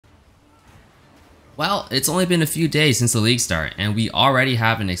Well, it's only been a few days since the league start, and we already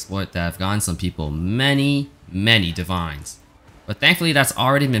have an exploit that have gotten some people many divines. But thankfully that's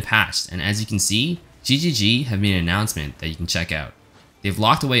already been patched, and as you can see, GGG have made an announcement that you can check out. They've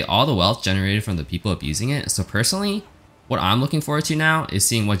locked away all the wealth generated from the people abusing it, so personally, what I'm looking forward to now is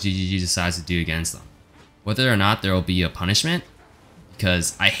seeing what GGG decides to do against them. Whether or not there will be a punishment,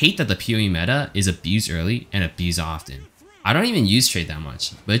 because I hate that the PoE meta is abused early and abused often. I don't even use trade that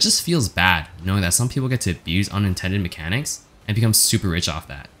much, but it just feels bad knowing that some people get to abuse unintended mechanics and become super rich off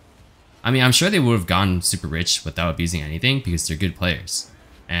that. I mean, I'm sure they would have gotten super rich without abusing anything because they're good players.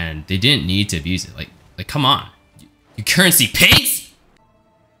 And they didn't need to abuse it. Like come on. You currency pigs?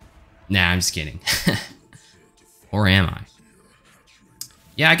 Nah, I'm just kidding. Or am I?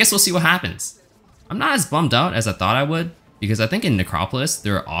 Yeah, I guess we'll see what happens. I'm not as bummed out as I thought I would, because I think in Necropolis,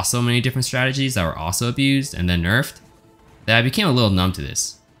 there are also many different strategies that were also abused and then nerfed, that I became a little numb to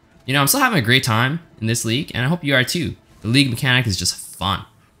this. You know, I'm still having a great time in this league, and I hope you are too. The league mechanic is just fun.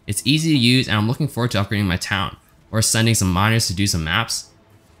 It's easy to use, and I'm looking forward to upgrading my town, or sending some miners to do some maps.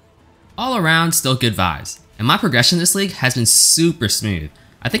 All around, still good vibes. And my progression in this league has been super smooth.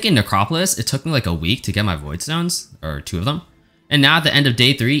 I think in Necropolis, it took me like a week to get my Void Stones, or 2 of them. And now at the end of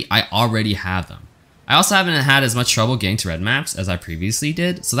day 3, I already have them. I also haven't had as much trouble getting to red maps as I previously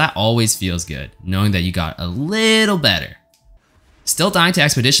did, so that always feels good, knowing that you got a little better. Still dying to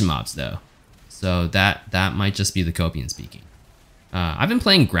expedition mobs though, so that might just be the Copian speaking. I've been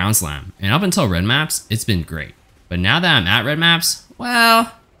playing Ground Slam, and up until red maps, it's been great. But now that I'm at red maps,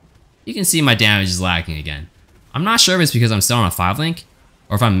 well, you can see my damage is lacking again. I'm not sure if it's because I'm still on a 5-link,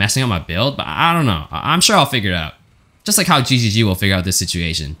 or if I'm messing up my build, but I don't know. I'm sure I'll figure it out. Just like how GGG will figure out this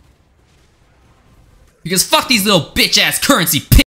situation. Because fuck these little bitch ass currency